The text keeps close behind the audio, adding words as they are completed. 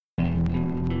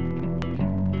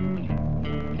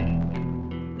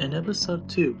In episode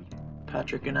 2,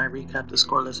 Patrick and I recap the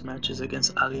scoreless matches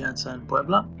against Alianza and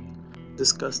Puebla,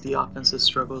 discuss the offensive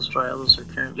struggles Rayados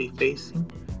are currently facing,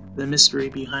 the mystery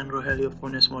behind Rogelio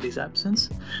Funes Mori's absence,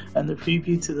 and the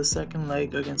preview to the second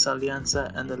leg against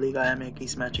Alianza and the Liga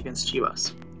MX match against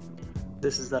Chivas.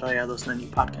 This is the Rayados 90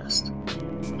 podcast.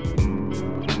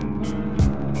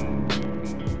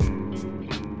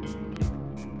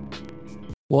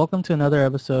 Welcome to another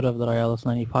episode of the Rayados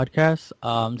 90 podcast.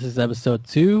 This is episode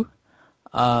 2.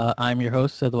 I'm your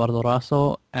host, Eduardo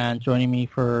Raso, and joining me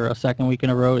for a second week in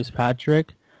a row is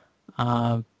Patrick.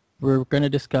 We're going to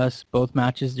discuss both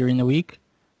matches during the week.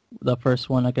 The first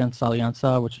one against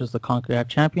Alianza, which was the CONCACAF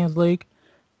Champions League.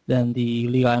 Then the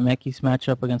Liga MX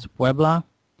matchup against Puebla.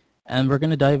 And we're going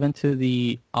to dive into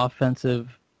the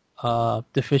offensive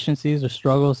deficiencies or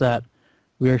struggles that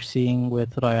we are seeing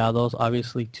with Rayados.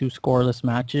 Obviously, 2 scoreless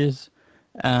matches.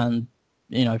 And,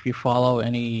 if you follow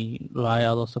any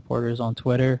Rayados supporters on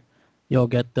Twitter, you'll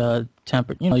get the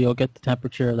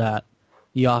temperature that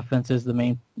the offense is the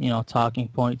main, talking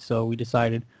point. So we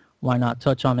decided why not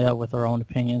touch on that with our own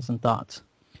opinions and thoughts.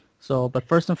 But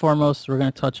first and foremost, we're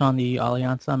going to touch on the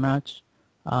Alianza match.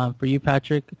 For you,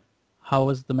 Patrick, how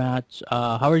was the match?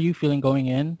 How are you feeling going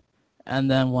in?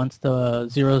 And then once the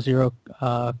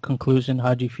 0-0 conclusion,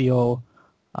 how do you feel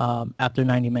after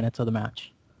 90 minutes of the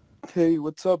match? Hey,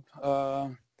 what's up?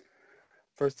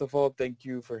 First of all, thank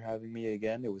you for having me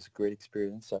again. It was a great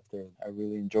experience. I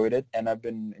really enjoyed it. And I've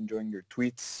been enjoying your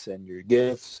tweets and your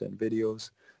GIFs and videos.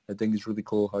 I think it's really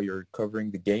cool how you're covering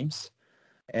the games.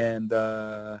 And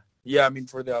for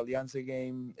the Alianza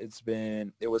game,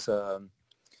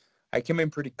 I came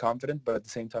in pretty confident, but at the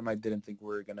same time, I didn't think we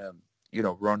were going to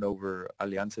run over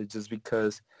Alianza just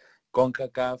because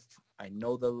CONCACAF, I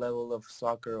know the level of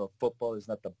soccer or football is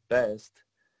not the best,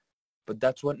 but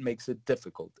that's what makes it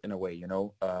difficult in a way,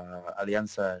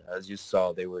 Alianza, as you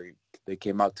saw, they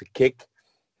came out to kick,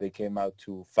 they came out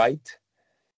to fight,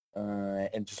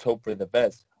 and just hope for the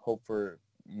best, hope for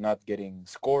not getting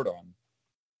scored on.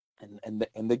 And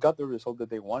they got the result that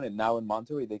they wanted. Now in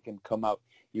Monterrey, they can come out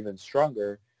even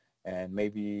stronger and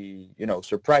maybe,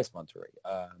 surprise Monterrey.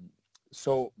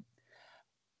 So,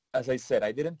 as I said,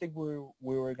 I didn't think we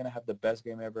were going to have the best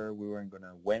game ever. We weren't going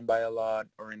to win by a lot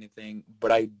or anything.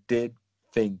 But I did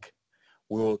think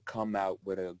we will come out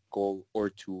with a goal or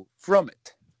two from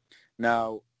it.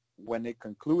 Now, when it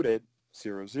concluded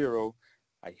 0-0,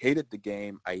 I hated the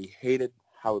game. I hated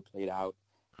how it played out.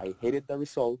 I hated the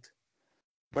result.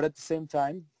 But at the same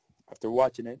time, after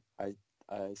watching it, I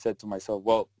said to myself,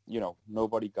 well,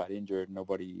 nobody got injured.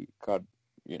 Nobody got,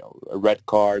 a red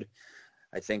card.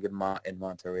 I think in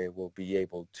Monterrey we'll be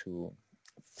able to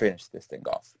finish this thing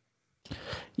off.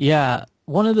 Yeah,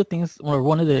 one of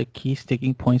the key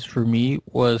sticking points for me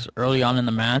was early on in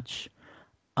the match.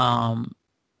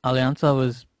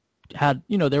 Alianza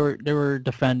they were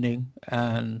defending,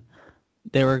 and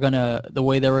the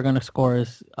way they were gonna score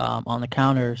is on the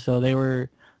counter. So they were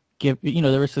they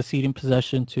were seceding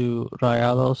possession to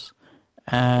Rayados,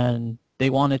 and they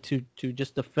wanted to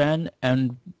just defend,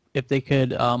 and if they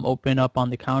could open up on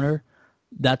the counter,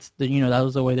 that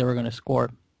was the way they were going to score.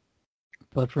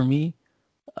 But for me,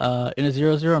 in a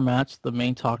 0-0 match, the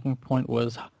main talking point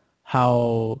was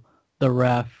how the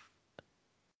ref,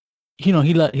 he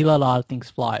let a lot of things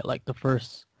fly. Like the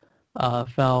first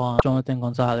foul on Jonathan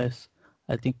Gonzalez,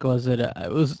 I think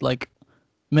it was like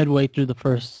midway through the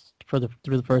first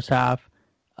half.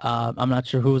 I'm not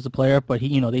sure who was the player, but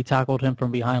they tackled him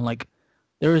from behind like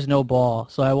there was no ball.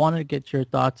 So I wanted to get your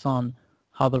thoughts on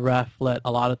how the ref let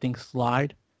a lot of things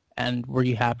slide, and were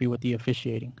you happy with the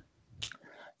officiating?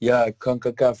 Yeah,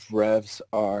 CONCACAF refs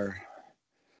are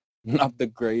not the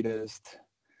greatest.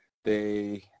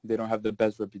 They don't have the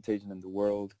best reputation in the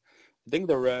world. I think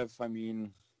the ref, I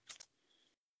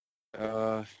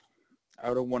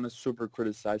don't want to super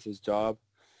criticize his job.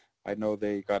 I know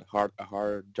they got a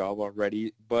hard job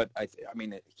already, but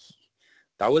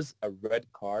that was a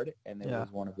red card, and it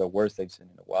was one of the worst they've seen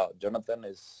in a while. Jonathan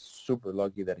is super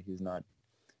lucky that he's not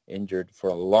injured for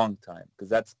a long time,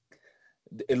 because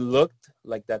it looked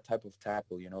like that type of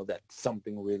tackle, that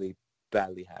something really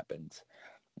badly happened.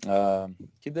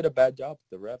 He did a bad job,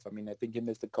 the ref. I think he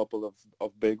missed a couple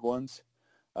of big ones.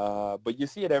 But you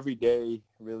see it every day,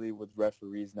 really, with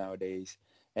referees nowadays.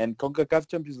 And CONCACAF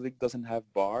Champions League doesn't have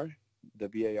VAR, the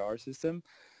VAR system.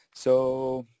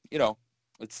 So,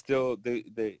 it's still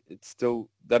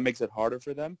that makes it harder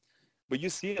for them. But you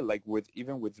see it like with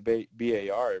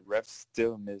VAR, refs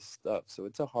still miss stuff. So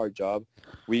it's a hard job.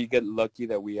 We get lucky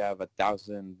that we have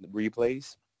 1,000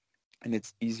 replays, and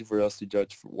it's easy for us to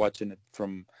judge watching it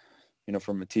from a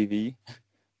TV.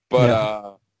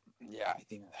 But Yeah, I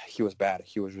think he was bad.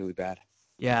 He was really bad.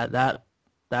 Yeah, that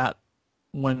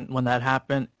when that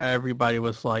happened, everybody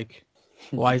was like,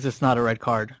 "Why is this not a red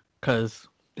card?" Because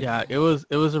yeah, it was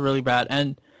a really bad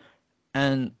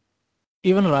and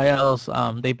even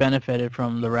Rayados, they benefited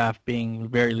from the ref being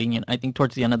very lenient. I think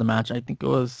towards the end of the match, I think it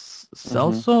was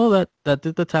Celso that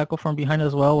did the tackle from behind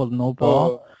as well with no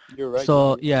ball. Oh, you're right.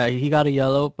 So yeah, he got a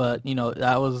yellow, but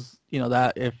that was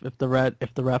that if the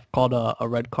ref called a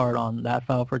red card on that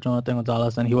foul for Jonathan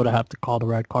Gonzalez, then he would have to call the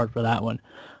red card for that one.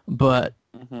 But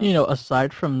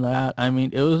aside from that, I mean,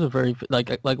 it was a very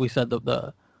like we said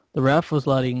the ref was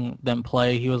letting them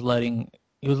play. He was letting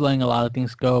a lot of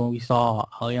things go, and we saw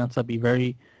Alianza be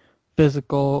very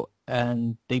physical,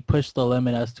 and they pushed the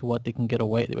limit as to what they can get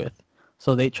away with.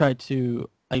 So they tried to,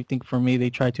 I think for me, they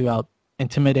tried to out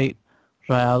intimidate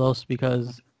Rayados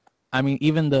because, I mean,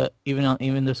 even the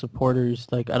supporters,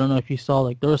 like I don't know if you saw,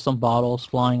 like there were some bottles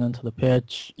flying onto the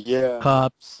pitch, Yeah.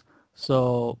 cups.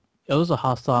 So it was a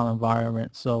hostile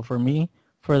environment. So for me,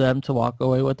 for them to walk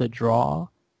away with a draw,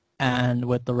 and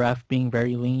with the ref being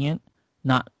very lenient,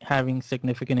 not having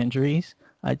significant injuries,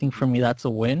 I think for me that's a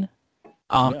win.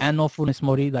 And no Funes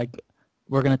Mori, like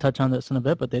we're gonna touch on this in a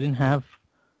bit, but they didn't have,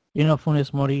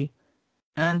 Funes Mori,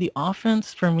 and the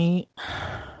offense for me.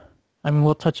 I mean,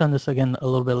 we'll touch on this again a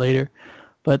little bit later,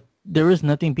 but there was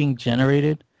nothing being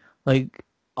generated. Like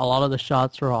a lot of the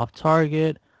shots were off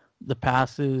target. The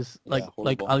passes, like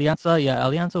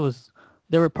Alianza was,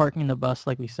 they were parking the bus,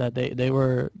 like we said. They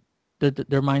were,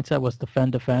 their mindset was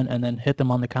defend, and then hit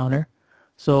them on the counter.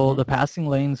 So the passing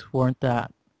lanes weren't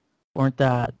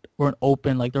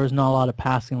open. Like there was not a lot of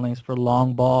passing lanes for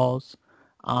long balls.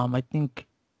 I think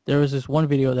there was this one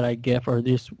video that I gif, or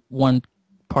this one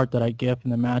part that I gif in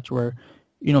the match where,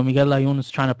 Miguel Layún is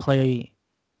trying to play,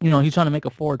 he's trying to make a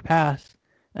forward pass,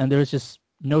 and there's just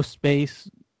no space,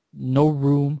 no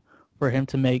room for him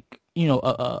to make,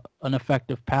 an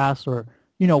effective pass, or,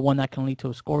 one that can lead to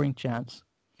a scoring chance.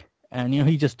 And,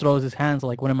 he just throws his hands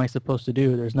like, what am I supposed to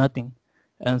do? There's nothing.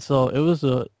 And so it was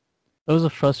a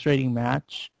frustrating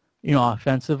match,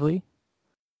 offensively.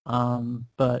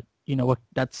 But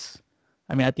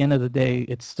at the end of the day,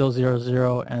 it's still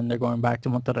 0-0, and they're going back to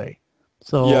Monterrey.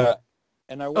 So yeah,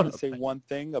 and I want to say one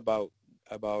thing about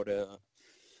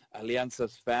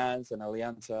Alianza's fans and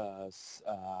Alianza's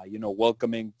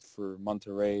welcoming for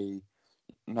Monterrey,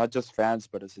 not just fans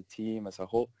but as a team as a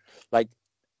whole. Like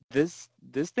this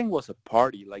thing was a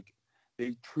party. Like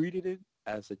they treated it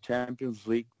as a Champions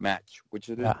League match, which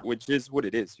is what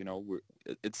it is.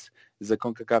 It's a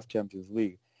CONCACAF Champions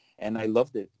League. And I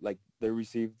loved it. Like they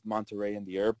received Monterrey in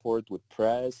the airport with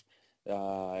press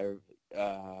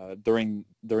during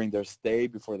their stay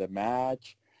before the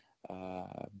match,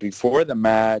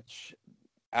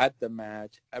 at the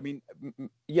match. I mean,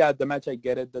 at the match I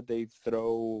get it that they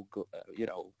throw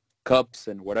cups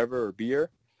and whatever or beer,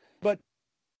 but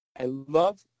I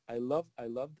loved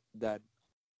that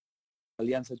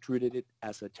Alianza treated it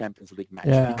as a Champions League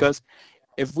match because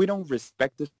if we don't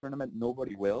respect this tournament,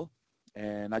 nobody will.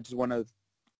 And I just want to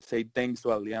say thanks to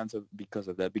Alianza because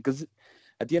of that. Because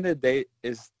at the end of the day,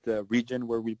 it's the region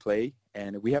where we play,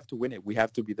 and we have to win it. We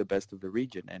have to be the best of the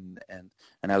region, and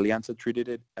Alianza treated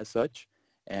it as such.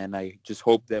 And I just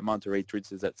hope that Monterrey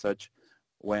treats it as such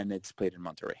when it's played in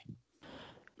Monterrey.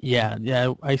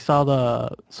 Yeah. I saw the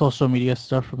social media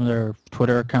stuff from their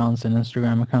Twitter accounts and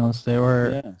Instagram accounts. They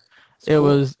were.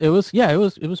 Yeah, it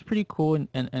was pretty cool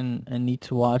and neat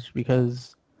to watch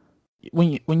because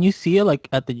when you see it like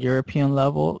at the European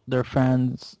level, their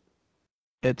fans,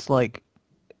 it's like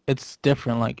it's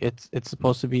different. Like it's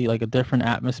supposed to be like a different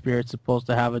atmosphere. It's supposed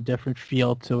to have a different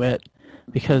feel to it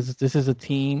because this is a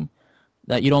team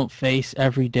that you don't face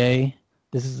every day.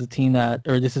 This is a team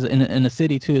this is in a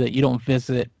city too that you don't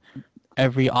visit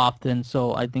every often.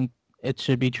 So I think it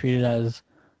should be treated as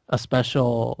a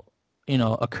special,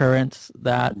 occurrence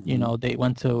that they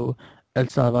went to El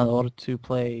Salvador to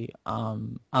play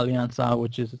Alianza,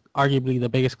 which is arguably the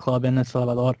biggest club in El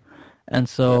Salvador. And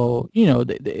so,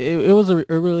 it was a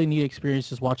really neat experience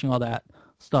just watching all that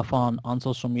stuff on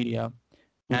social media.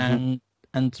 And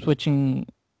switching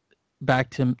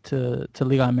back to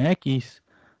Liga MX,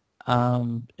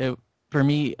 for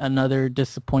me, another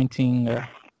disappointing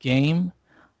game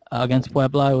against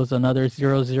Puebla. It was another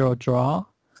 0-0 draw.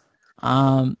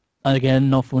 Again,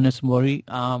 no Funes Mori.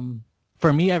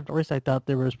 For me, at first, I thought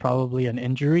there was probably an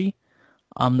injury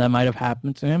that might have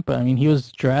happened to him. But, I mean, he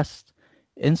was dressed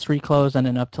in street clothes and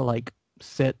enough to, like,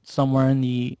 sit somewhere in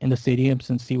the stadium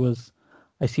since he was,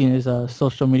 I seen his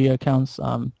social media accounts,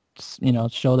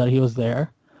 show that he was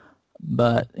there.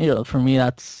 But, for me,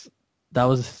 that's that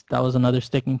was another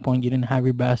sticking point. You didn't have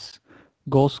your best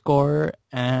goal scorer,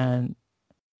 and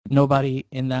nobody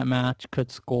in that match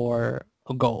could score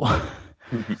a goal.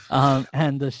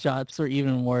 And the shots were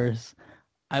even worse.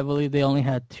 I believe they only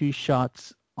had 2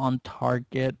 shots on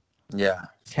target. Yeah.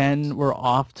 10 were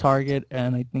off target,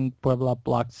 and I think Puebla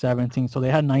blocked 17. So they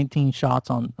had 19 shots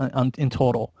on in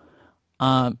total.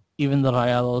 Even the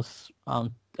Rayados,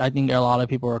 I think a lot of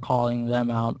people were calling them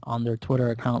out on their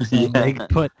Twitter account saying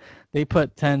they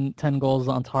put 10 goals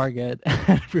on target.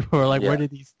 People were like, where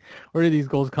did these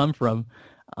goals come from?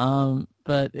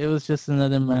 But it was just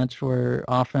another match where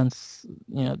offense,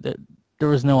 there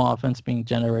was no offense being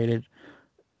generated.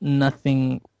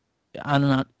 Nothing. I don't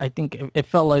know. I think it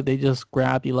felt like they just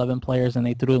grabbed 11 players and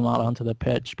they threw them out onto the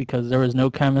pitch because there was no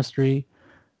chemistry.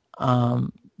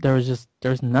 There's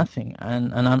nothing,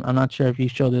 and I'm not sure if you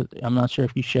showed it. I'm not sure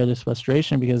if you share this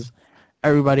frustration because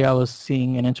everybody I was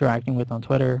seeing and interacting with on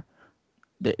Twitter,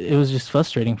 it was just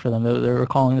frustrating for them. They were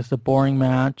calling this a boring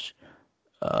match.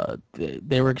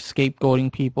 They were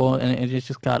scapegoating people, and it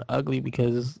just got ugly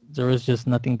because there was just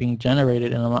nothing being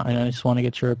generated. And I just want to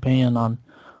get your opinion on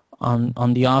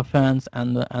the offense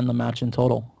and the match in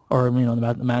total, or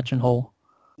the match in whole.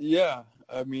 Yeah,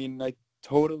 I mean, I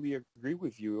totally agree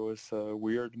with you. It was a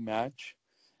weird match.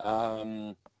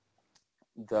 The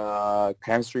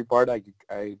chemistry part, I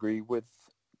agree with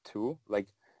too. Like,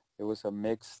 it was a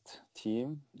mixed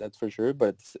team, that's for sure.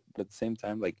 But at the same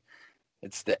time, like,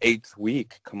 it's the 8th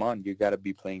week. Come on, you got to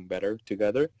be playing better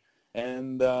together.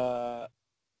 And the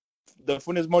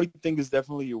Funes Mori thing is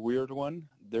definitely a weird one.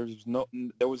 There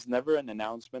was never an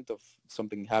announcement of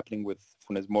something happening with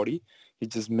Funes Mori. He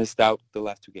just missed out the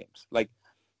last 2 games. Like,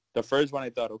 the first one, I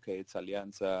thought, okay, it's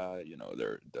Alianza.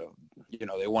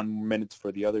 They won minutes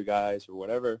for the other guys or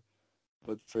whatever.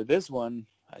 But for this one,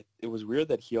 it was weird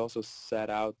that he also sat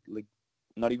out, like,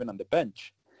 not even on the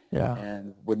bench. Yeah.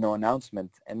 And with no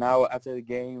announcement. And now after the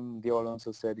game, Diego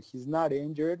Alonso said he's not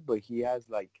injured, but he has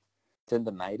like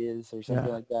tendonitis or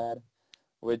something like that.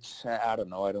 Which I don't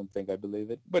know. I don't think I believe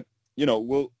it. But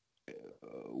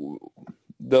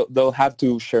they'll have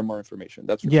to share more information.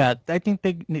 That's for sure. I think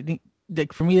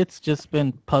for me, it's just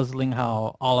been puzzling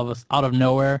how all of us out of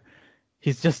nowhere,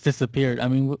 he's just disappeared. I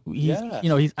mean,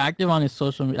 he's active on his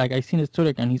social media. Like, I've seen his Twitter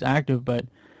account, he's active, but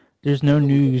there's no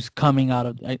news coming out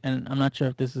of, and I'm not sure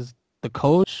if this is the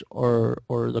coach or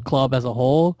the club as a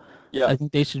whole. Yeah. I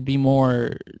think they should be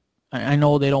more. I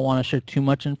know they don't want to share too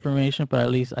much information, but at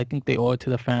least I think they owe it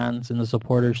to the fans and the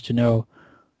supporters to know,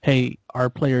 hey, our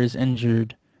player is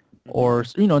injured, or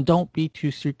don't be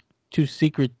too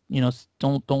secret.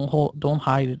 Don't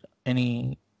hide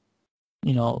any,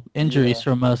 injuries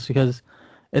from us, because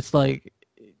it's like,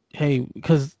 hey,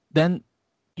 because then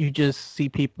you just see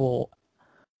people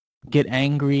get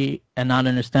angry and not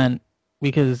understand,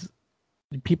 because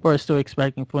people are still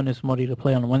expecting Funes Mori to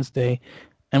play on Wednesday,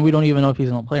 and we don't even know if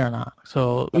he's going to play or not.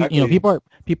 So people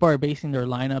are basing their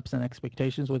lineups and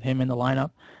expectations with him in the lineup,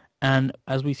 and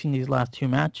as we've seen these last 2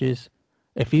 matches,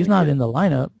 if he's not in the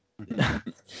lineup,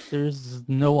 there's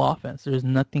no offense. There's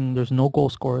nothing. There's no goal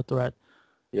scorer threat.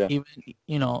 Yeah. Even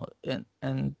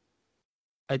and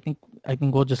I think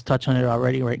we'll just touch on it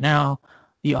already right now.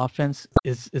 The offense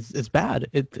is bad.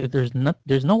 There's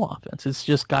no offense. It's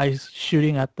just guys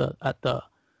shooting at the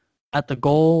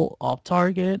goal off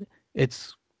target.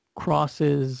 It's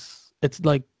crosses. It's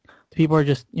like people are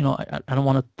just I don't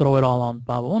want to throw it all on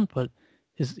Babon, but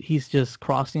he's just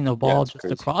crossing the ball just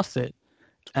to cross it,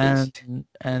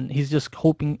 and he's just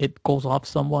hoping it goes off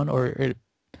someone or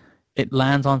it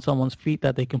lands on someone's feet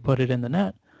that they can put it in the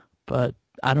net. But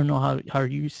I don't know how are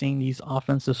you seeing these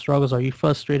offensive struggles? Are you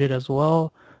frustrated as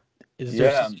well? Is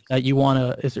there that you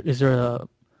want to? Is there a?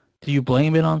 Do you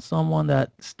blame it on someone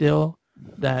that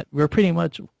we're pretty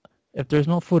much? If there's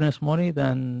no Funes Mori,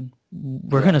 then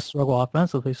we're gonna struggle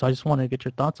offensively. So I just wanted to get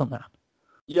your thoughts on that.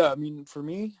 Yeah, I mean, for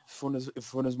me, if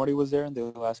Funes Mori was there in the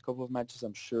last couple of matches,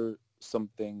 I'm sure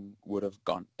something would have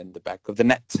gone in the back of the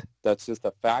net. That's just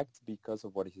a fact because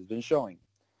of what he's been showing.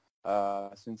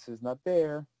 Since he's not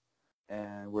there,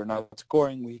 and we're not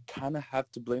scoring, we kind of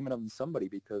have to blame it on somebody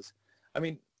because, I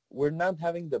mean, we're not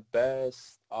having the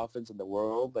best offense in the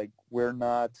world. Like, we're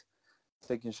not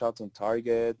taking shots on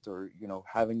target or,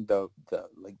 having the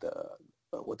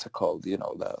what's it called?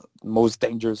 The most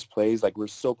dangerous plays. Like, we're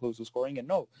so close to scoring. And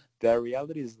no, the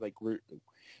reality is, like,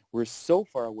 we're so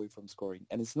far away from scoring.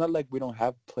 And it's not like we don't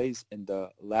have plays in the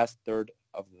last third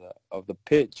of the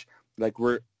pitch. Like,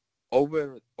 we're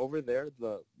over there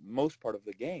the most part of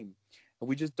the game, and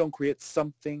we just don't create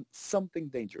something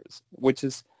dangerous, which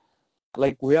is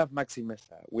like we have Maxi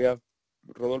Mesa, we have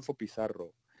Rodolfo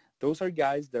Pizarro, Those are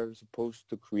guys that are supposed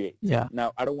to create. Yeah.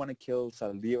 Now, I don't want to kill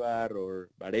Saldivar or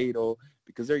Barreiro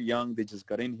because they're young. They just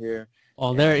got in here.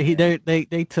 Oh, And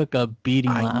they took a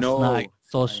beating I last know. night.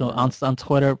 Social on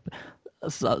Twitter.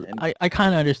 So And I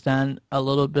kind of understand a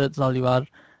little bit Zalivar.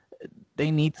 They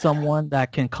need someone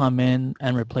that can come in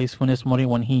and replace Funes Mori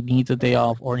when he needs a day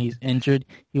off or he's injured.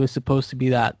 He was supposed to be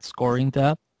that scoring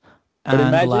depth. But And the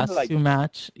imagine, last like, two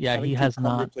match, yeah, having he to has come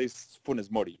not. replace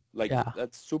Funes Mori. Like, Yeah.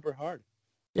 that's super hard.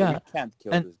 So Yeah. we can't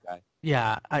kill And this guy.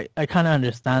 yeah, I kind of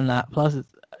understand that. Plus,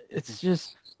 it's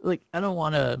just like I don't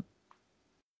want to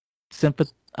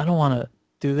I don't want to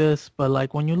do this, but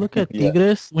like when you look at Yeah.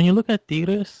 Tigres,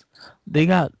 they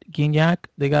got Gignac,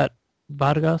 they got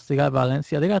Vargas, they got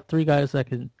Valencia, they got three guys that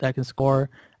can score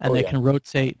and Oh, they yeah. can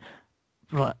rotate.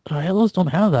 Rayalos don't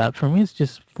have that. For me, it's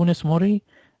just Funes Mori,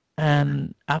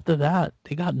 and after that,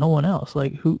 they got no one else.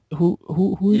 Like who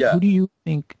Yeah. do you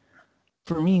think?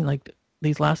 For me, like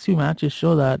these last two matches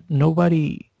show that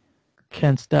nobody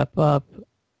can step up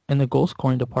in the goal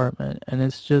scoring department, and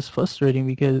it's just frustrating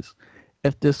because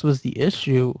if this was the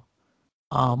issue,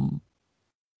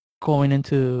 going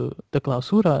into the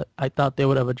clausura, I thought they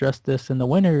would have addressed this in the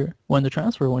winter when the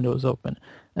transfer window was open.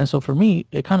 And so for me,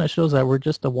 it kind of shows that we're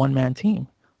just a one-man team,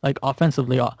 like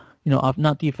offensively,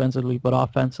 not defensively, but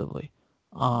offensively.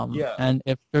 Yeah. And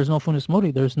if there's no Funes Mori,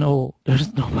 there's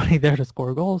nobody there to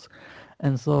score goals.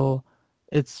 And so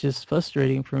it's just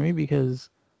frustrating for me because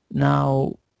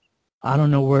now I don't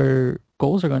know where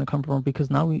goals are going to come from because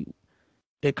now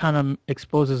it kind of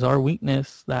exposes our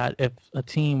weakness that if a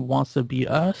team wants to beat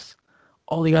us,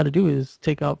 all they got to do is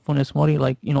take out Funes Mori,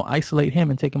 isolate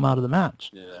him and take him out of the match.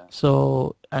 Yeah.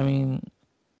 So, I mean,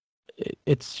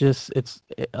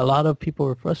 a lot of people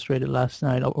were frustrated last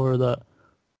night over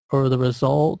the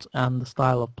result and the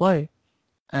style of play.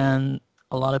 And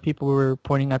a lot of people were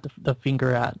pointing at the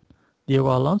finger at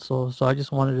Diego Alonso. So I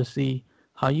just wanted to see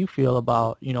how you feel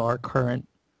about, our current,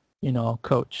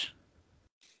 coach.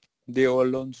 Diego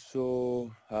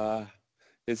Alonso,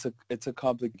 it's a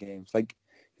complicated game. Like,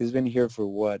 he's been here for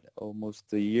what,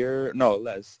 almost a year? No,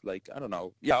 less. Like, I don't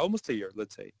know. Yeah, almost a year,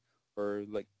 let's say, or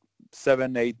like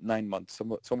 7, 8, 9 months,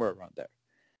 somewhere around there.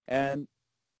 And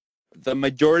the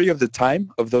majority of the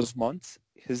time of those months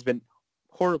has been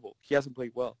horrible. He hasn't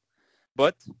played well,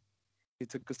 but he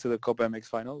took us to the Copa MX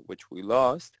final, which we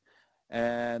lost,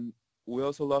 and we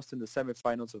also lost in the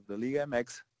semifinals of the Liga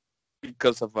MX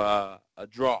because of a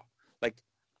draw. Like,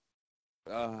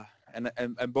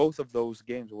 and both of those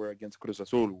games were against Cruz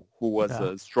Azul, who was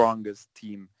the strongest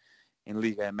team in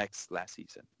Liga MX last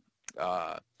season,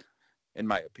 in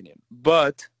my opinion.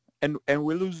 But and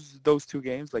we lose those two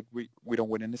games, like we don't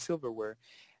win any silverware,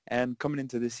 and coming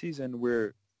into this season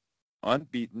we're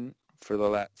unbeaten for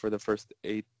the first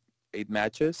eight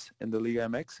matches in the Liga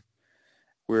MX.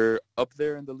 We're up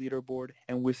there in the leaderboard,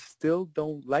 and we still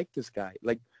don't like this guy.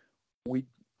 Like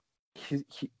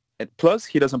and plus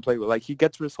he doesn't play well. Like, he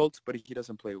gets results, but he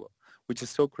doesn't play well, which is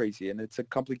so crazy, and it's a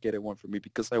complicated one for me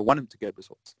because I want him to get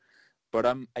results. But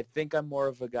I think I'm more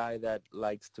of a guy that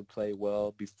likes to play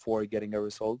well before getting a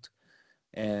result.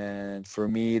 And for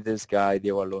me, this guy,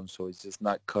 Diego Alonso, is just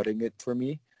not cutting it for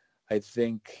me. I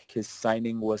think his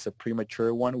signing was a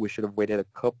premature one. We should have waited a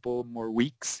couple more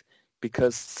weeks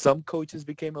because some coaches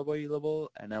became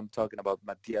available, and I'm talking about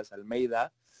Matias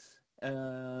Almeida.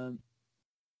 And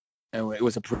it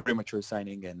was a premature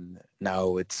signing, and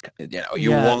now it's,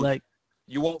 you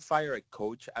won't fire a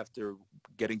coach after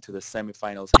getting to the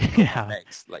semifinals.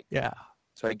 Next,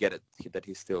 so I get it that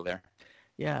he's still there.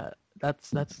 Yeah, that's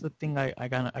the thing I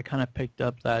kind of picked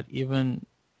up, that even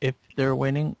if they're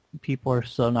winning, people are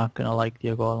still not gonna like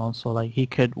Diego Alonso. Like, he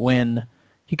could win,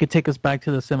 he could take us back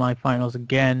to the semifinals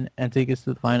again and take us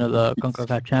to the final of the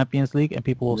CONCACAF Champions League, and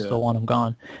people will still want him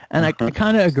gone. And I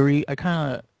kind of agree. I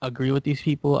kind of agree with these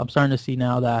people. I'm starting to see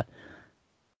now that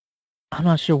I'm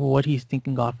not sure what he's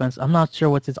thinking offense. I'm not sure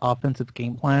what his offensive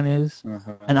game plan is,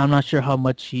 and I'm not sure how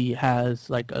much he has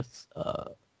like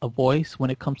a voice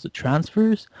when it comes to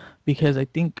transfers, because I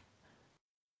think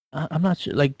I'm not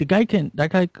sure. Like, that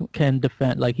guy can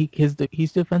defend. Like, his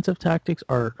defensive tactics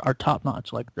are top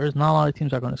notch. Like, there's not a lot of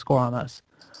teams that are going to score on us.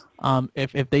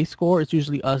 If they score, it's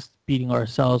usually us beating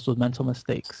ourselves with mental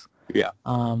mistakes. Yeah.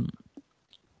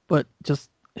 But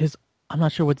I'm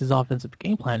not sure what his offensive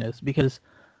game plan is, because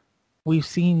we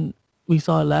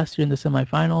saw it last year in the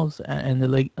semifinals and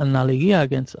in La Liga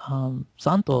against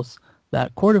Santos,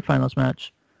 that quarterfinals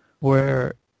match,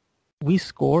 where we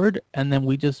scored and then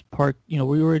we just parked. We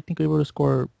were, I think, able to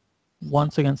score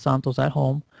once against Santos at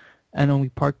home, and then we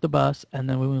parked the bus, and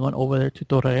then when we went over there to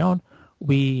Torreon,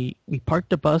 we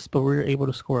parked the bus, but we were able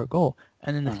to score a goal.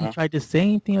 And then if he tried the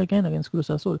same thing again against Cruz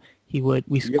Azul,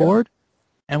 we scored,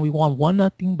 and we won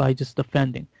 1-0 by just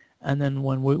defending. And then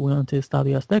when we went to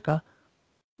Estadio Azteca,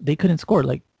 they couldn't score.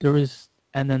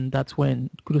 And then that's when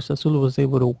Cruz Azul was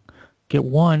able to get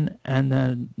one, and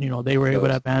then they were able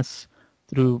to advance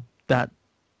through that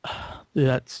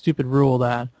stupid rule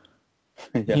that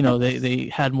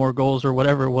they had more goals or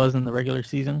whatever it was in the regular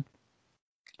season.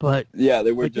 But yeah,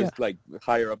 they were just like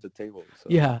higher up the table. So.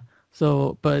 Yeah.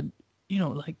 So, but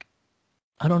I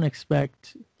don't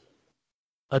expect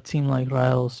a team like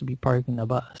Rayados to be parking the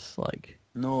bus.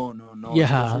 No.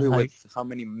 Yeah, especially with how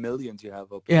many millions you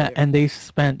have up yeah, there. and they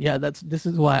spent. Yeah, this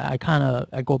is why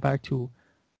I go back to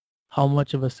how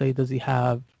much of a say does he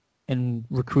have in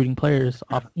recruiting players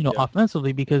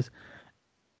offensively, because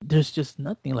there's just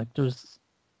nothing. There's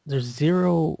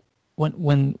zero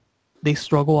when they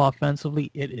struggle offensively.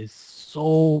 It is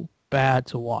so bad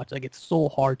to watch. It's so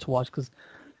hard to watch because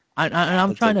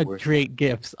I'm trying to create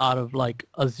GIFs out of a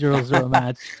 0-0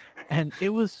 match, and it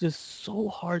was just so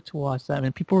hard to watch that. I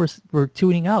mean, people were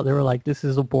tuning out. They were like, "This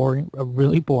is a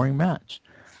really boring match."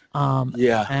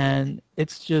 And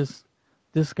it's just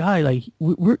this guy.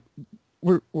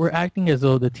 We're acting as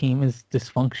though the team is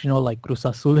dysfunctional, like Cruz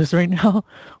Azul is right now.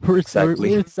 We're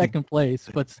in second place,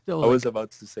 but still. I was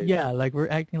about to say. Yeah, we're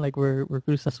acting like we're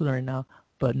Cruz Azul right now,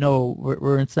 but no,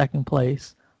 we're in second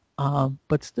place.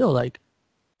 But still,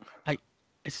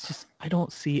 it's just I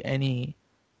don't see any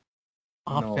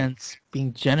offense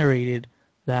being generated.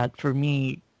 That for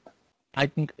me, I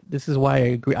think this is why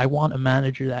I agree. I want a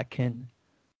manager that can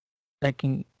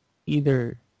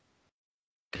either.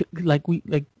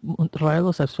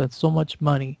 Rayados have spent so much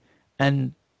money,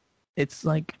 and it's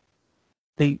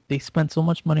they spent so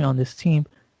much money on this team,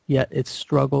 yet it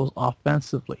struggles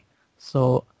offensively.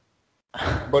 So,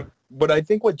 but I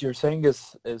think what you're saying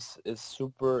is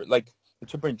super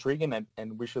it's super intriguing,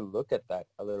 and we should look at that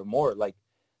a little more.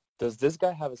 Does this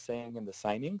guy have a saying in the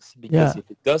signings? Because if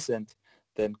it doesn't,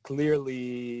 then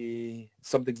clearly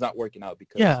something's not working out,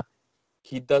 because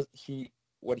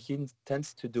what he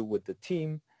intends to do with the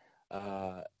team,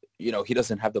 he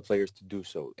doesn't have the players to do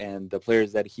so. And the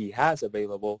players that he has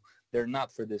available, they're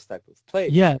not for this type of play.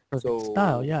 Yeah, perfect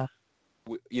style, yeah.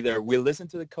 Either we listen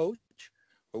to the coach,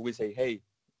 or we say, hey,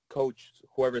 coach,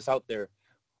 whoever's out there,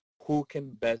 who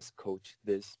can best coach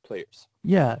these players?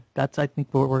 Yeah, that's, I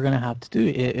think, what we're going to have to do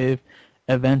if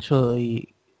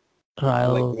eventually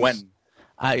Rayados... when?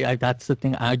 That's the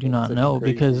thing I do not know,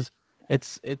 because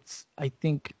it's I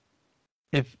think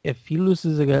if he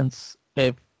loses against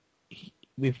if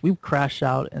we crash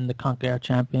out in the CONCACAF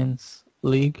Champions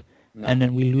League, and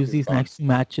then we lose these next two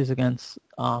matches against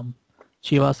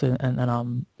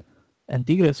Chivas and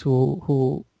Tigres,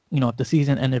 who if the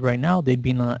season ended right now, they'd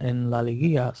be in La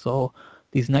Liguilla. So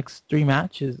these next three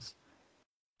matches,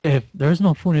 if there's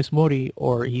no Funes Mori,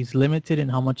 or he's limited in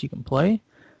how much he can play,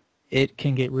 it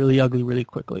can get really ugly really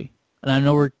quickly. And I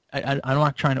know I'm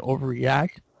not trying to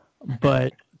overreact,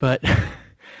 but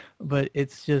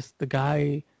it's just the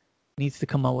guy needs to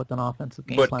come up with an offensive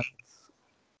game plan.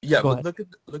 Yeah, but look at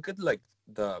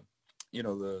the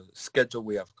the schedule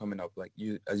we have coming up.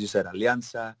 As you said,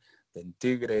 Alianza, then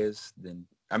Tigres, then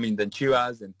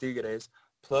Chivas, then Tigres.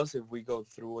 Plus, if we go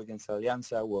through against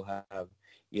Alianza, we'll have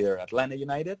either Atlanta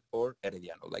United or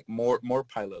Herediano, more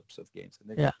pile-ups of games.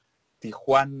 And then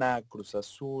Tijuana, Cruz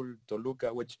Azul,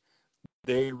 Toluca, which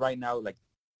they right now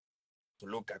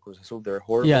Toluca, Cruz Azul, they're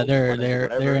horrible. Yeah, they're in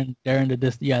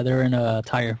a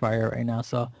tire fire right now.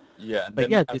 So yeah,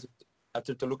 but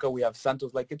after Toluca we have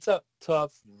Santos. It's a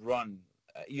tough run.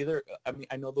 I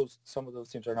know some of those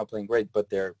teams are not playing great, but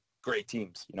they're great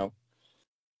teams.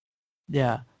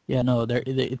 Yeah, no,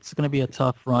 it's going to be a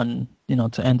tough run,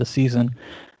 to end the season,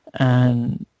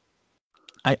 and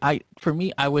for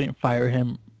me, I wouldn't fire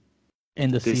him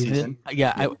in the season.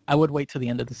 Yeah, I would wait till the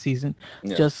end of the season,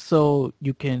 just so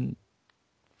you can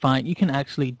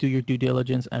actually do your due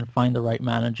diligence and find the right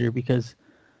manager, because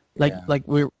I think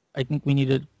we need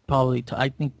to I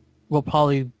think we'll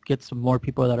probably get some more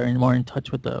people that are more in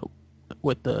touch with the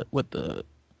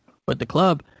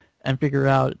club, and figure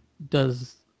out,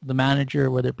 does the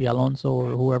manager, whether it be Alonso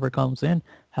or whoever comes in,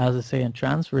 has a say in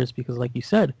transfers? Because like you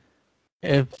said,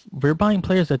 if we're buying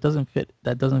players that doesn't fit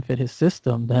his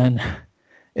system, then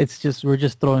we're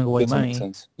just throwing away money. Make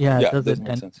sense. Yeah, it doesn't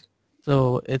make sense.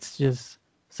 So it's just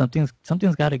something's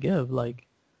got to give.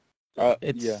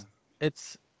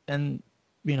 And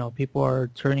people are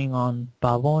turning on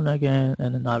Pavon again,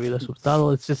 and then Nabil Hurtado.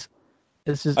 It's just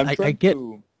I'm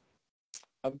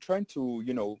trying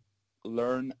to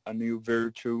learn a new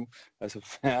virtue as a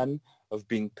fan of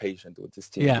being patient with this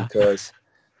team Yeah. because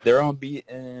they're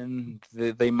unbeaten.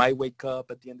 They might wake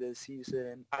up at the end of the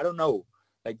season. I don't know.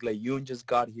 Like Yoon just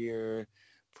got here.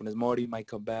 Funes Mori might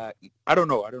come back. I don't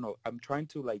know. I'm trying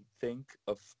to like think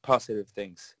of positive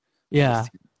things with this Yeah.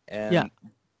 team. Yeah.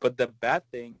 But the bad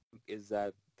thing is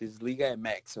that this Liga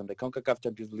MX and the CONCACAF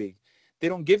Champions League, they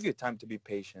don't give you time to be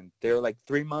patient. They're like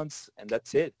 3 months and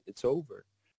that's it. It's over.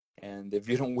 And if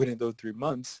you don't win in those 3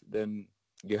 months, then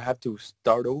you have to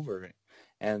start over.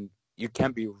 And you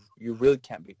really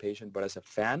can't be patient. But as a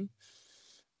fan,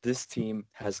 this team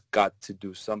has got to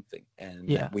do something. And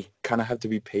Yeah. we kind of have to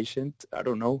be patient. I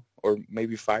don't know. Or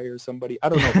maybe fire somebody. I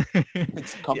don't know.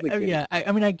 It's complicated. Yeah.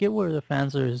 I mean, I get where the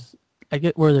fans are. I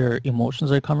get where their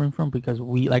emotions are coming from because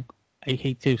I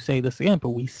hate to say this again,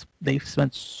 but they've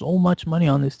spent so much money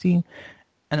on this team,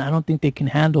 and I don't think they can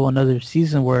handle another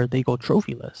season where they go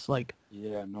trophyless. Like,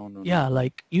 yeah, no.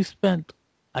 like you spent,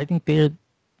 I think they've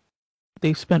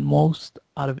spent most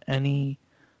out of any,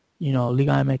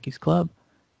 Liga MX club,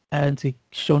 and to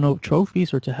show no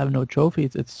trophies or to have no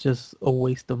trophies, it's just a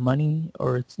waste of money,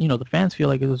 or it's the fans feel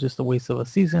like it was just a waste of a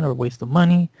season or a waste of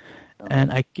money.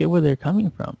 And I get where they're coming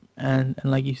from. And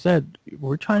like you said,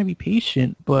 we're trying to be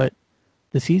patient, but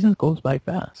the season goes by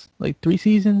fast. Like 3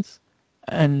 seasons,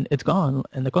 and it's gone.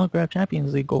 And the CONCACAF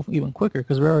Champions League go even quicker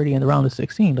because we're already in the round of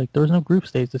 16. Like there was no group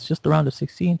stage. It's just the round of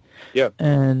 16. Yeah.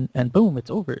 And boom,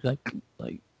 it's over. Like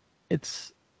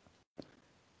it's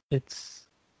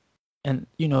and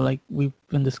like we've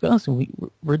been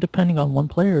discussing, we're depending on one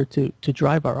player to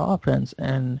drive our offense,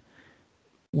 and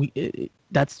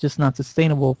that's just not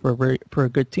sustainable for a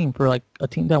good team. For like a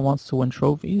team that wants to win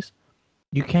trophies,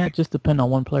 you can't just depend on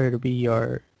one player to be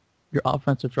your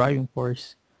offensive driving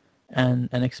force and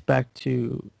expect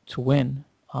to win.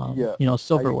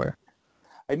 Silverware.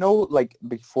 I know, like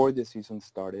before the season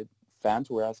started, fans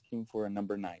were asking for a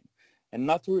number 9, and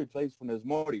not to replace Funes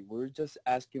Mori. We were just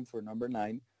asking for number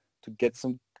 9 to get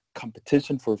some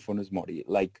competition for Funes Mori.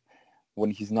 Like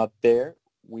when he's not there,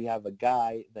 we have a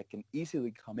guy that can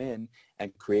easily come in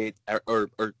and create or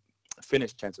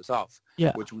finish chances off,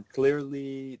 which we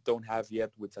clearly don't have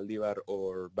yet with Saldívar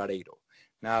or Barreiro.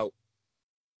 Now,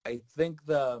 I think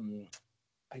what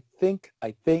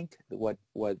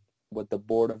the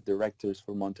board of directors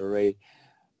for Monterrey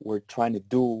were trying to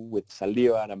do with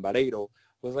Saldívar and Barreiro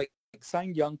was like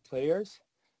sign young players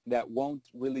that won't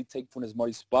really take Funes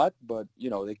Mori's spot, but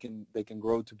they can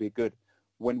grow to be good.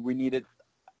 When we needed,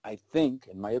 I think,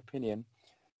 in my opinion,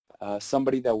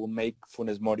 somebody that will make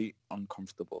Funes Mori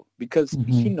uncomfortable because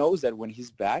he knows that when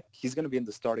he's back, he's going to be in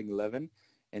the starting 11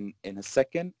 in a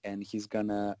second, and he's going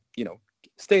to,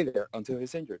 stay there until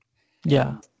he's injured.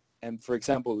 Yeah. And for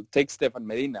example, take Stefan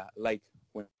Medina. Like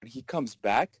when he comes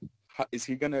back, is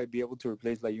he going to be able to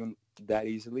replace Layun that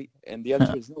easily? And the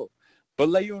answer is no. But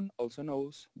Layun also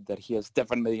knows that he has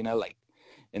Stefan Medina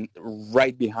and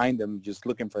right behind him, just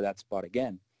looking for that spot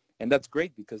again. And that's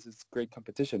great because it's great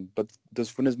competition. But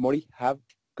does Funes Mori have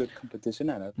good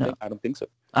competition? And I don't think so.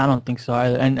 I don't think so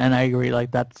either. And I agree.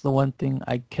 Like that's the one thing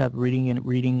I kept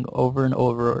reading over and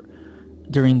over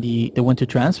during the winter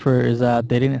transfer is that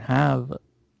they didn't have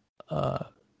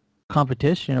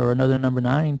competition or another number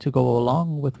 9 to go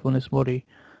along with Funes Mori,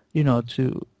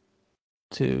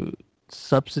 to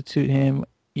substitute him,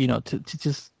 to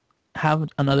just have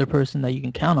another person that you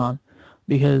can count on,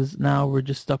 because now we're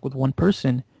just stuck with one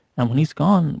person. And when he's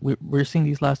gone, we're seeing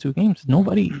these last 2 games.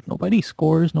 Nobody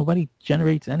scores. Nobody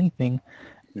generates anything,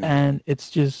 and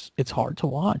it's hard to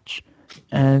watch.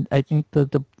 And I think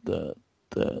the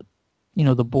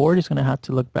board is going to have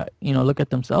to look back, look at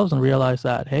themselves and realize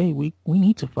that hey, we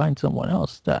need to find someone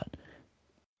else that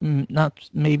not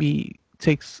maybe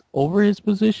takes over his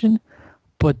position,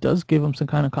 but does give him some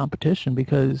kind of competition,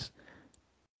 because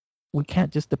we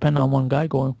can't just depend on one guy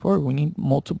going forward. We need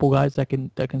multiple guys that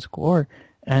can score.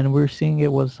 And we're seeing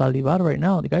it with Saldívar right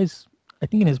now. The guy's, I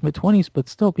think, in his mid-20s, but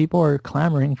still people are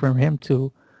clamoring for him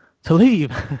to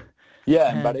leave.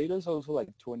 Yeah, and Barreiro's also like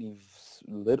 20,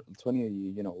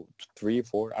 3,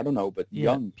 4, I don't know, but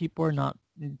young. People are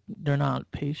they're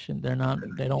not patient. They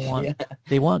don't want,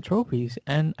 they want trophies.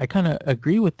 And I kind of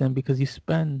agree with them, because you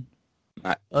spend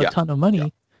a ton of money. Yeah.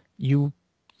 You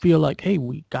feel like, hey,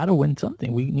 we got to win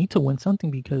something. We need to win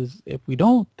something, because if we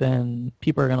don't, then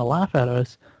people are going to laugh at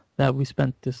us that we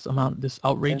spent this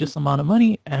outrageous amount of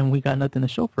money and we got nothing to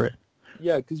show for it.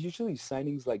 Yeah, because usually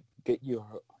signings like get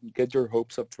your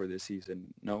hopes up for this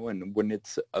season, and when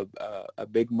it's a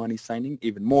big money signing,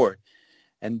 even more.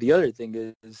 And the other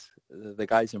thing is the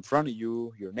guys in front of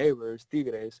you, your neighbors,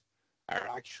 Tigres, are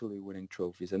actually winning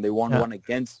trophies, and they won one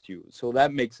against you. So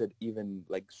that makes it even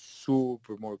like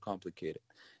super more complicated.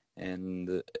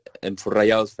 and for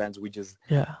Rayados fans,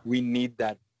 we need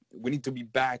that. We need to be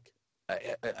back,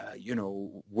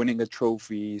 winning the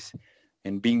trophies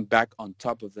and being back on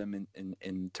top of them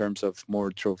in terms of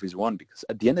more trophies won. Because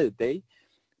at the end of the day,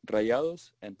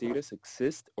 Rayados and Tigres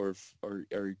exist or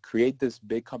create this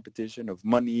big competition of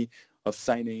money, of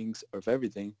signings, of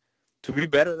everything, to be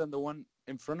better than the one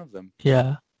in front of them.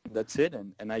 Yeah. That's it,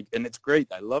 and it's great.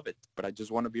 I love it, but I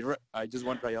just want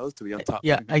Rayados to be on top.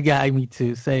 Yeah, me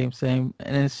too. Same. And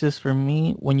it's just, for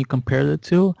me, when you compare the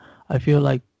two, I feel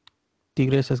like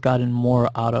Tigres has gotten more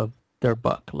out of their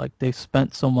buck. Like, they've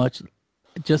spent so much,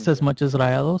 just as much as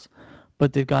Rayados,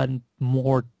 but they've gotten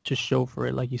more to show for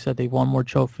it. Like you said, they've won more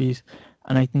trophies,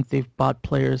 and I think they've bought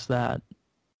players that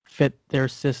fit their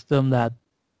system, that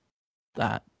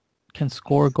can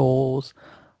score goals.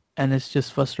 And it's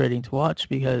just frustrating to watch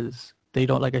because they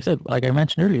don't, like I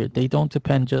mentioned earlier, they don't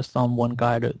depend just on one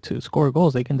guy to score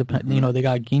goals. They can depend, they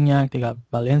got Gignac, they got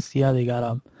Valencia, they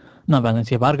got,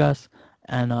 Vargas,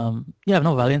 and,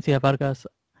 Valencia, Vargas,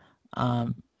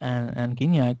 and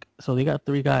Gignac. So they got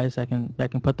three guys that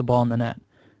can put the ball in the net.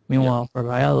 Meanwhile, for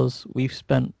Rayados, we've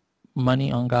spent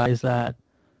money on guys that,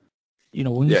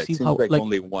 when you see how, like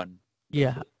only one.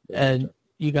 Yeah, and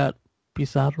you got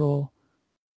Pizarro.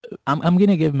 I'm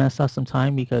gonna give Mesa some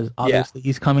time because obviously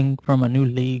he's coming from a new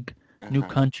league, new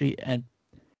country, and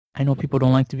I know people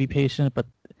don't like to be patient, but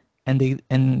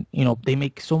they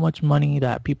make so much money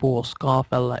that people will scoff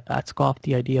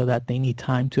the idea that they need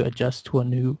time to adjust to a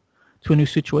new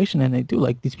situation, and they do.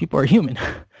 Like, these people are human,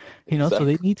 exactly. So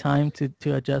they need time to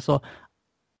adjust. So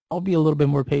I'll be a little bit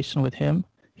more patient with him.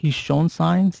 He's shown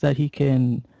signs that he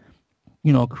can,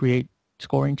 create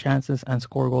scoring chances and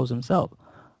score goals himself,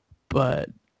 but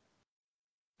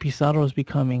Pizarro is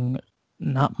becoming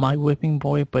not my whipping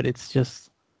boy, but it's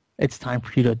time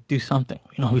for you to do something.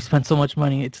 We spent so much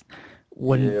money. It's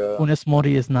when Funes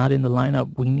Mori is not in the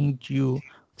lineup, we need you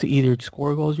to either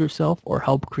score goals yourself or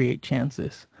help create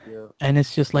chances. Yeah. And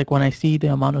it's just like, when I see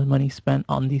the amount of money spent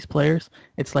on these players,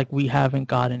 it's like we haven't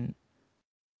gotten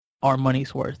our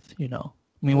money's worth.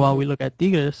 Meanwhile, we look at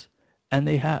Tigres, and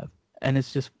they have. And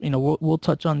it's just, we'll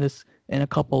touch on this in a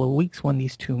couple of weeks when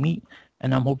these two meet,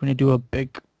 and I'm hoping to do a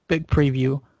big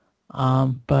preview,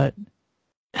 but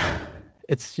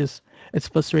it's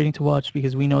frustrating to watch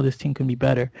because we know this team can be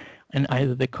better, and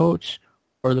either the coach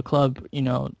or the club,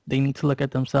 they need to look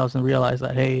at themselves and realize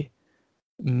that, hey,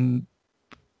 we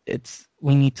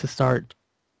need to start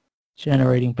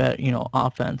generating better,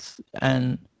 offense,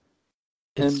 and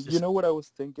you know what I was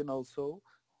thinking also,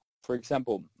 for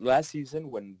example, last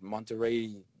season when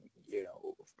Monterrey,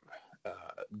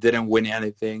 didn't win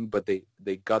anything, but they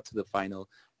got to the final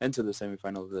and to the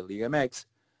semifinal of the Liga MX.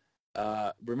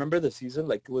 Remember the season?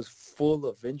 Like, it was full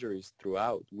of injuries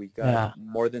throughout. We got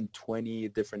more than 20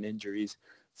 different injuries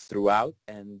throughout,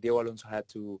 and Diego Alonso had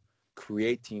to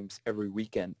create teams every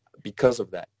weekend because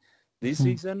of that. This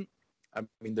season, I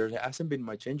mean, there hasn't been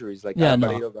much injuries. Like, Adam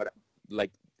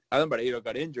Barreiro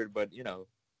got injured, but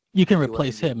you can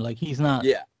replace him. Like, he's not.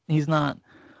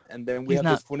 And then we have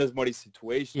this Funes Mori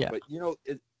situation. Yeah. But,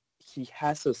 he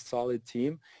has a solid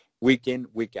team week in,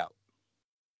 week out.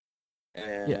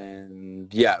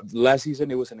 And, last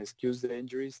season it was an excuse, the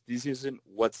injuries. This season,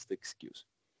 what's the excuse?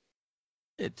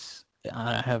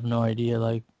 I have no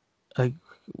idea.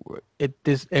 If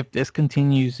this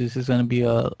continues, this is going to be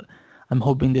I'm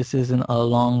hoping this isn't a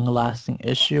long-lasting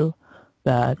issue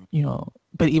that,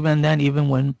 but even then, even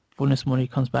when Funes Mori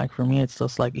comes back, for me, it's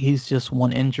just like he's just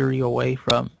one injury away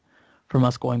from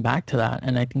us going back to that.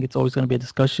 And I think it's always going to be a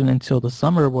discussion until the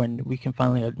summer when we can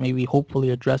finally, hopefully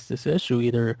address this issue,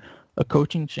 either a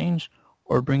coaching change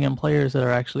or bring in players that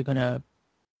are actually going to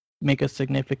make a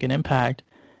significant impact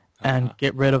and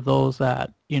get rid of those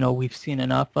that, we've seen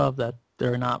enough of that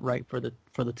they're not right for the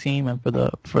team and for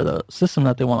the system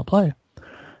that they want to play.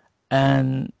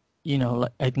 And,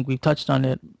 I think we've touched on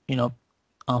it,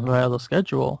 on Rayado's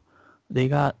schedule. They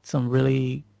got some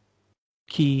really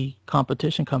key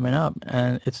competition coming up,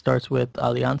 and it starts with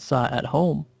Alianza at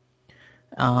home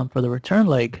for the return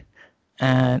leg.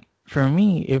 And for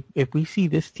me, if we see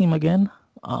this team again,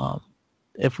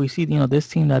 if we see this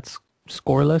team that's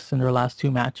scoreless in their last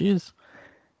two matches,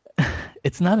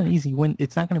 it's not an easy win.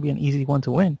 It's not going to be an easy one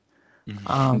to win,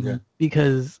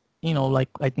 because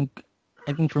I think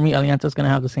for me, Alianza is going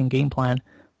to have the same game plan: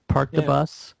 park the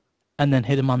bus and then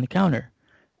hit him on the counter.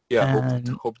 Yeah,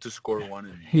 hope to score one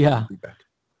and be back.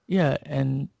 Yeah,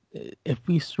 and if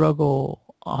we struggle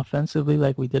offensively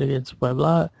like we did against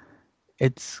Puebla,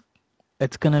 it's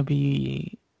gonna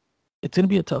be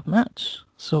a tough match.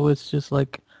 So it's just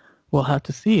like we'll have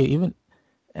to see it.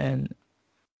 And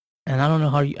and I don't know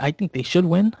how you. I think they should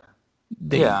win.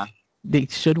 They Yeah. they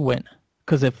should win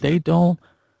because if they don't,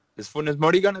 Is Funes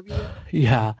Mori gonna be there?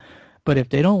 yeah. But if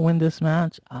they don't win this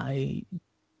match, I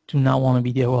do not want to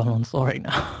be Diego Alonso right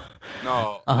now.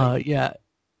 No. Like, Yeah,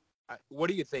 what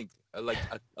do you think? Like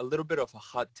a little bit of a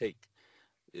hot take.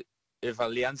 If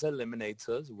Alianza eliminates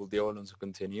us, will Diego Alonso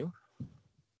continue?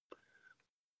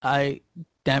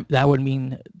 that would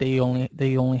mean they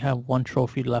only have one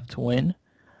trophy left to win,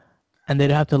 and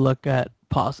they'd have to look at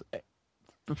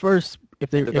first if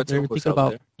they Depends on who's think out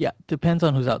about there. depends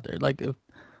on who's out there. Like Yeah.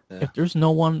 if there's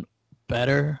no one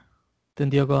better than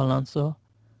Diego Alonso,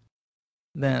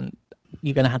 then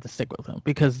you're gonna have to stick with him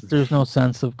because there's no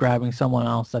sense of grabbing someone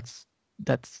else that's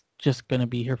just gonna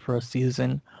be here for a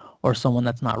season or someone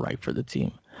that's not right for the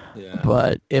team. Yeah.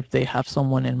 But if they have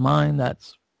someone in mind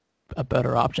that's a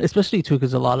better option, especially too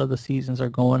because a lot of the seasons are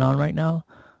going on right now.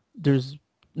 There's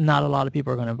not a lot of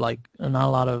people are gonna not a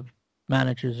lot of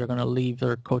managers are gonna leave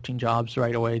their coaching jobs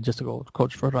right away just to go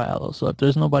coach for Rayados. So if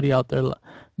there's nobody out there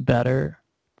better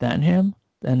than him,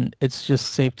 then it's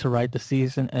just safe to write the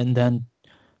season and then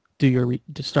to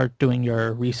start doing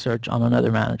your research on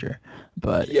another manager.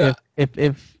 But Yeah.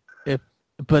 if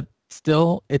but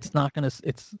still, it's not gonna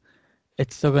it's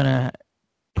still gonna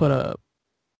put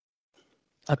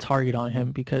a target on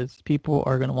him because people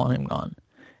are gonna want him gone.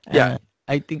 And Yeah.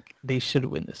 I think they should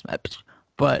win this match.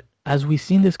 But as we've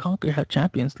seen this CONCACAF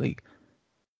Champions League,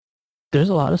 there's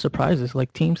a lot of surprises.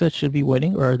 Like teams that should be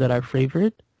winning or that are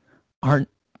favored aren't.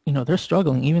 They're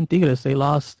struggling. Even Tigres, they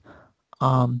lost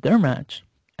their match,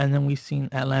 and then we've seen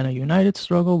Atlanta United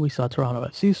struggle. We saw Toronto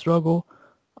FC struggle.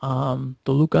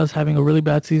 Toluca's having a really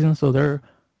bad season, so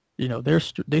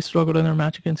they struggled in their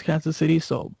match against Kansas City.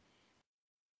 So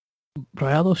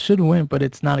Rayados should win, but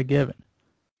it's not a given.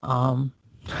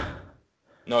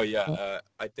 No, yeah.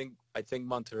 I think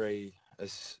Monterrey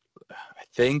is. I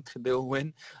think they'll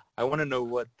win. I want to know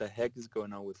what the heck is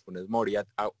going on with Funes Mori.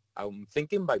 I'm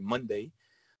thinking by Monday,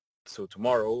 so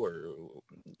tomorrow or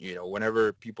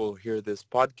whenever people hear this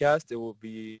podcast, it will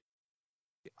be.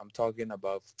 I'm talking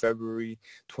about February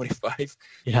 25th.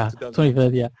 Yeah,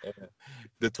 25th. Yeah.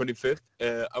 The 25th.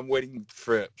 I'm waiting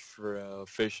for an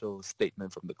official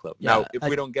statement from the club. Yeah, now, if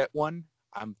we don't get one,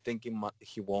 I'm thinking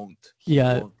he won't. He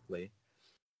won't play.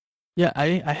 Yeah,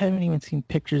 I haven't even seen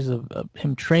pictures of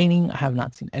him training. I have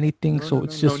not seen anything. It's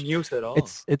just no news at all.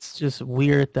 It's just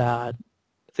weird that.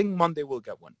 I think Monday we'll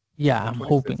get one. Yeah,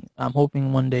 I'm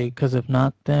hoping one day, because if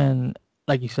not, then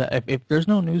like you said, if there's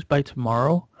no news by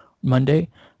tomorrow, Monday,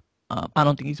 I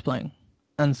don't think he's playing.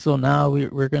 And so now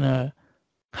we're gonna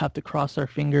have to cross our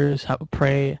fingers,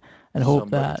 pray, and hope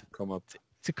that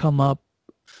to come up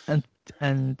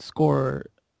and score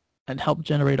and help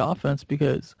generate offense,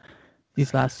 because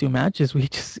these last two matches we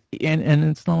just and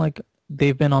it's not like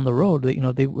they've been on the road.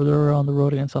 They were on the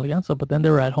road against Alianza, but then they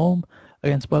were at home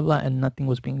against Puebla and nothing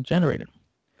was being generated.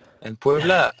 And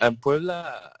Puebla,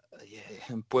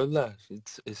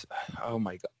 it's oh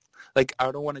my God. Like,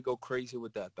 I don't want to go crazy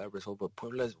with that bad result, but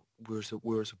Puebla, we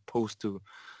were supposed to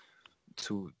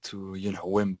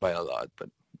win by a lot, but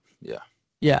yeah.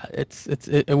 Yeah,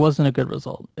 it wasn't a good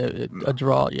result. A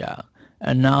draw, yeah.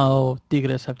 And now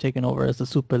Tigres have taken over as the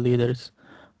super leaders,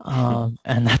 and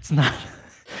that's not,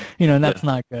 that's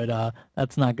not good.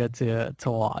 That's not good to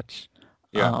watch.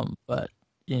 Yeah. But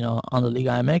on the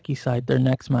Liga MX side, their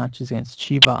next match is against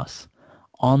Chivas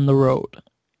on the road.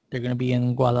 They're going to be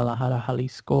in Guadalajara,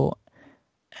 Jalisco,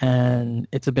 and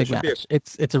it's a big match.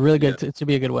 It's a really good. It should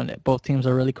be a good one. Both teams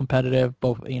are really competitive.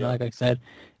 Both, like I said,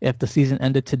 if the season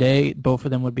ended today, both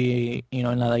of them would be, in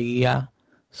La Liga.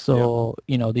 So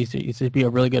these would be a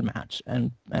really good match.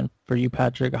 And for you,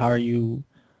 Patrick, how are you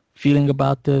feeling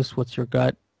about this? What's your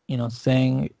gut,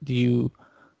 saying? Do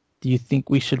you think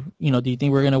we should? Do you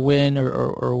think we're gonna win,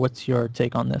 or what's your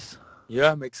take on this? Yeah,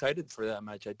 I'm excited for that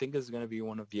match. I think it's gonna be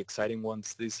one of the exciting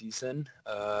ones this season.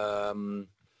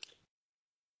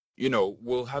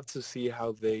 We'll have to see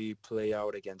how they play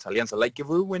out against Alianza. Like, if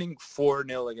we're winning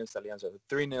 4-0 against Alianza,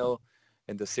 3-0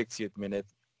 in the 60th minute,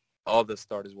 all the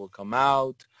starters will come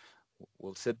out.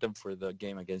 We'll sit them for the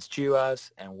game against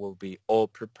Chivas, and we'll be all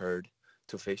prepared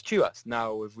to face Chivas.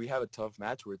 Now, if we have a tough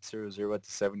match where it's 0-0 at the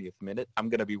 70th minute, I'm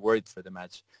going to be worried for the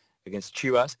match against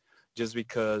Chivas, just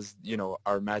because,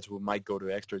 our match might go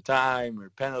to extra time or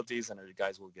penalties, and our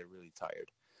guys will get really tired.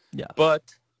 Yeah. But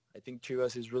I think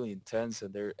Chivas is really intense,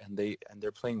 and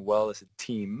they're playing well as a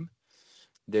team.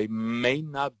 They may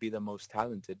not be the most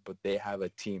talented, but they have a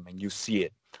team, and you see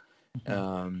it.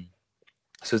 Mm-hmm.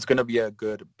 So it's going to be a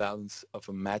good balance of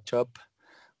a matchup.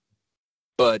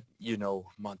 But,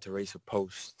 Monterrey's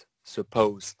supposed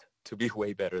to be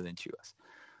way better than Chivas.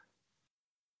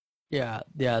 Yeah,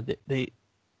 they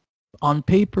on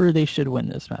paper they should win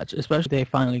this match, especially if they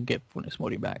finally get Funes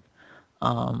Mori back.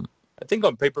 I think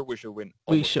on paper we should win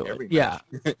almost every match.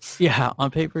 Yeah,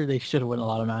 on paper they should win a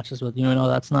lot of matches, but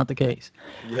that's not the case.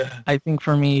 Yeah. I think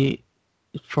for me,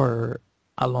 for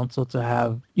Alonso to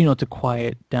have, to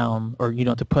quiet down or,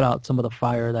 to put out some of the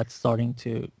fire that's starting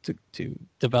to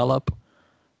develop,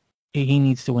 he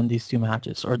needs to win these two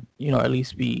matches or, at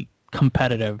least be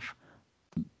competitive.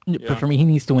 Yeah. But for me, he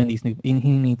needs to win these two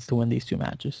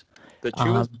matches. The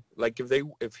Chivas,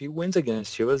 if he wins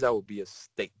against Chivas, that would be a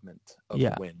statement of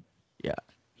a win. Yeah.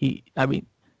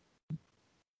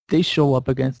 They show up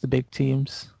against the big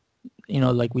teams,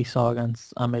 like we saw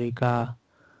against America.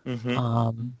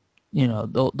 Mm-hmm.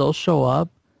 They'll show up.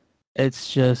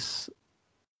 It's just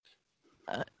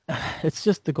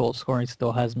the goal scoring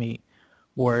still has me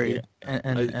worried,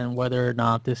 and whether or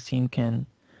not this team can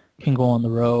go on the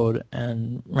road.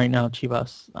 And right now,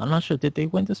 Chivas, I'm not sure. Did they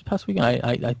win this past weekend?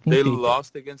 I think they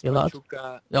lost against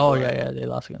Pachuca. Oh yeah, they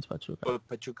lost against Pachuca. But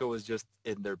Pachuca was just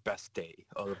in their best day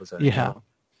all of a sudden.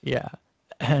 Yeah,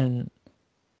 and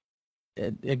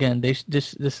again,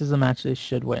 this is a match they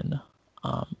should win.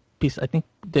 I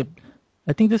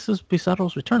think this is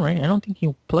Pizarro's return, right? I don't think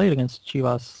he played against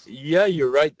Chivas. Yeah,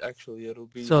 you're right. Actually, it'll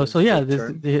be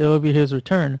it'll be his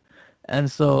return,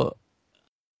 and so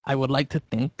I would like to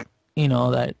think,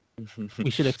 that we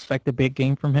should expect a big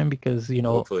game from him because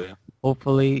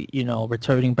hopefully,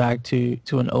 returning back to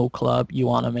an O club, you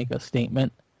want to make a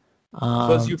statement.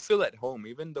 Plus, you feel at home,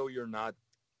 even though you're not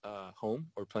home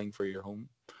or playing for your home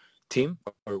team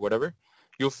or whatever.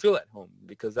 You'll feel at home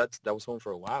because that was home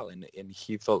for a while, and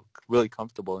he felt really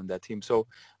comfortable in that team. So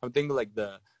I'm thinking like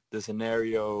the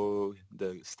scenario,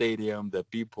 the stadium, the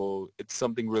people, it's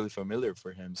something really familiar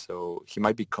for him. So he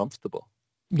might be comfortable.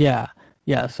 Yeah.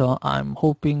 So I'm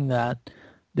hoping that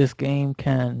this game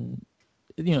can,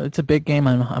 it's a big game.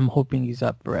 I'm hoping he's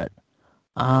up for it.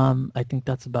 I think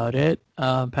that's about it.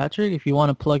 Patrick, if you want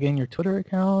to plug in your Twitter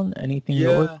account, anything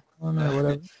you're working on or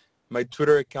whatever. My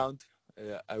Twitter account.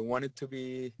 I want it to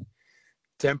be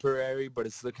temporary, but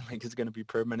it's looking like it's going to be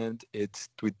permanent. It's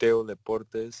Tuiteo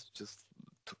Deportes, just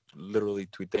literally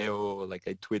Tuiteo, like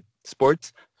I tweet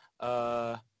sports.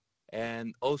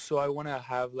 And also I want to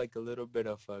have like a little bit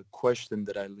of a question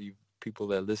that I leave people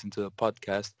that listen to the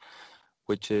podcast,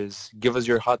 which is give us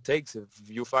your hot takes. If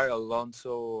you fire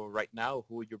Alonso right now,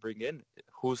 who would you bring in?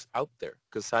 Who's out there?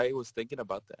 Because I was thinking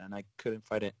about that and I couldn't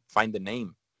find the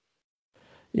name.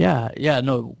 Yeah,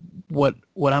 no.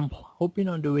 What I'm hoping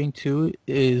on doing too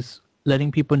is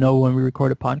letting people know when we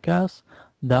record a podcast.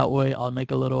 That way, I'll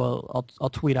make I'll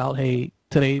tweet out, hey,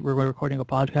 today we're recording a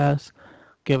podcast.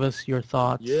 Give us your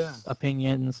thoughts,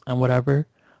 opinions, and whatever,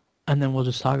 and then we'll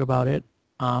just talk about it.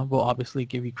 We'll obviously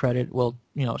give you credit. We'll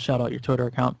shout out your Twitter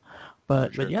account.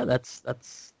 But yeah, that's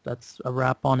a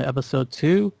wrap on episode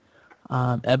 2.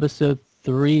 Episode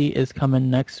 3 is coming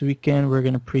next weekend. We're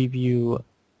gonna preview.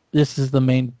 This is the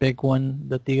main big one,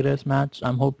 the Tigres match.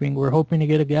 We're hoping to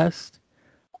get a guest,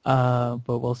 but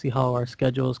we'll see how our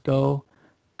schedules go,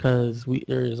 because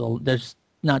there's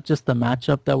not just the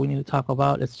matchup that we need to talk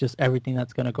about. It's just everything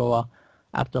that's going to go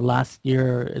after last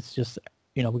year. It's just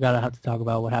we gotta have to talk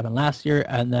about what happened last year,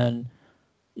 and then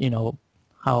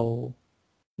how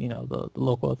the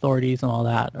local authorities and all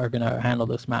that are going to handle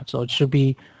this match. So it should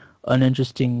be an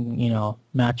interesting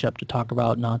matchup to talk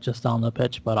about, not just on the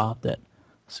pitch but off it.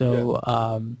 So,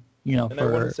 and I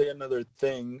want to say another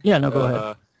thing. Yeah, no, go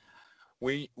ahead.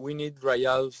 We need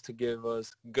Rayados to give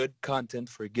us good content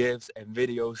for GIFs and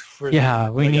videos for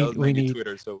we need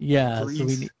Twitter. So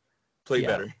please play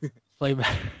better. Play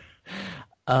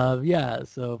better.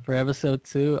 So for episode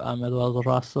 2, I'm Eduardo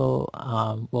Raso.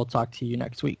 We'll talk to you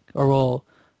next week, or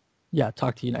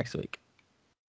talk to you next week.